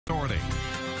Authority.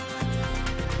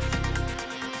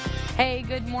 Hey,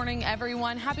 good morning,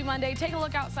 everyone. Happy Monday. Take a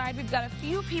look outside. We've got a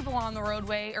few people on the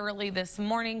roadway early this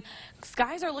morning.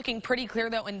 Skies are looking pretty clear,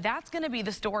 though, and that's going to be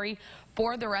the story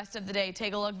for the rest of the day.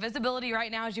 Take a look. Visibility right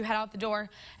now as you head out the door.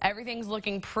 Everything's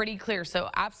looking pretty clear, so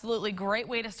absolutely great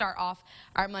way to start off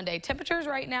our Monday. Temperatures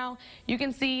right now, you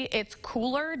can see it's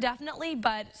cooler, definitely,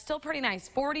 but still pretty nice.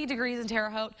 40 degrees in Terre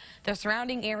Haute. The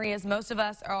surrounding areas, most of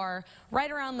us are right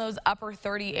around those upper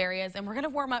 30 areas, and we're going to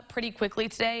warm up pretty quickly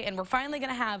today, and we're finally going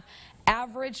to have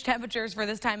average temperatures for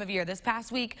this time of year. This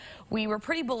past week, we were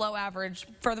pretty below average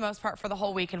for the most part for the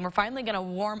whole week, and we're finally going to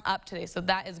warm up today, so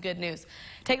that is good news.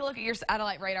 Take a look at your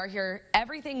satellite radar here.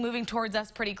 Everything moving towards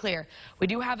us pretty clear. We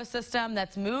do have a system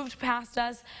that's moved past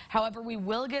us. However, we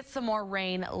will get some more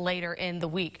rain later in the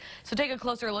week. So take a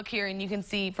closer look here, and you can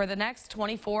see for the next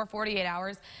 24, 48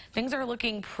 hours, things are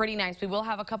looking pretty nice. We will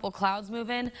have a couple clouds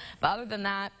move in, but other than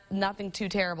that, nothing too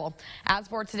terrible. As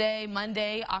for today,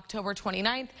 Monday, October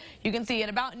 29th, you can see at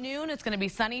about noon, it's going to be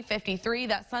sunny, 53.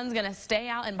 That sun's going to stay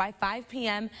out, and by 5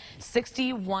 p.m.,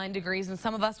 61 degrees. And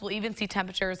some of us will even see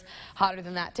temperatures hotter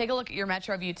than that. Take a look at your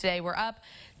Metro View today. We're up.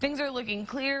 Things are looking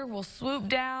clear. We'll swoop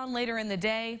down later in the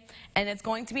day, and it's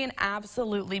going to be an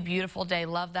absolutely beautiful day.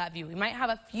 Love that view. We might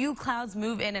have a few clouds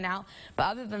move in and out, but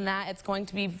other than that, it's going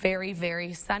to be very,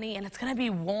 very sunny, and it's going to be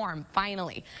warm,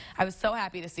 finally. I was so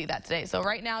happy to see that today. So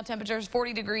right now, temperatures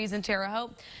 40 degrees in Terre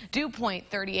Haute, dew point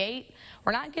 38.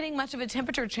 We're not getting much of a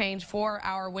temperature change for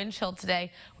our wind chill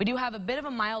today. We do have a bit of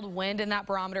a mild wind, and that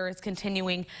barometer is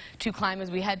continuing to climb as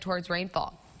we head towards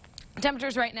rainfall.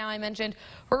 Temperatures right now, I mentioned,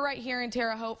 we're right here in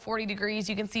Terre Haute, 40 degrees.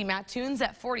 You can see Mattoon's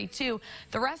at 42.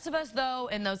 The rest of us, though,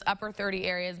 in those upper 30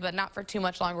 areas, but not for too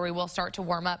much longer. We will start to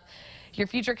warm up. Your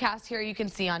future cast here you can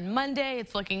see on Monday.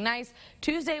 It's looking nice.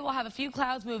 Tuesday, we'll have a few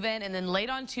clouds move in, and then late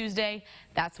on Tuesday,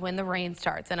 that's when the rain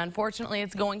starts. And unfortunately,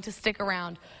 it's going to stick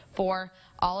around for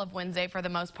all of Wednesday for the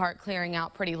most part, clearing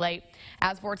out pretty late.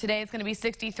 As for today, it's going to be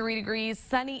 63 degrees,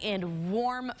 sunny and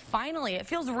warm. Finally, it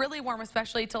feels really warm,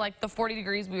 especially to like the 40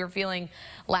 degrees we were feeling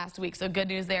last week. So good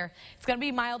news there. It's going to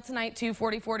be mild tonight too,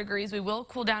 44 degrees. We will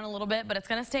cool down a little bit, but it's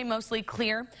going to stay mostly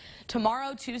clear.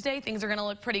 Tomorrow, Tuesday, things are going to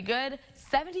look pretty good.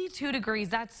 72 degrees.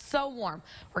 That's so warm.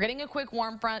 We're getting a quick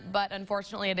warm front, but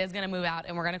unfortunately, it is going to move out,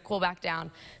 and we're going to cool back down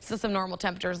to some normal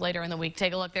temperatures later in the week.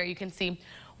 Take a look there. You can see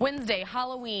Wednesday,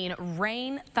 Halloween,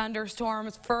 rain,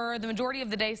 thunderstorms for the majority of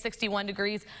the day, 61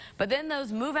 degrees. But then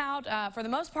those move out for the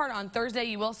most part on Thursday.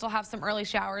 You will still have some early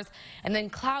showers, and then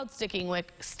clouds sticking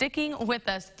with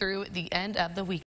us through the end of the week.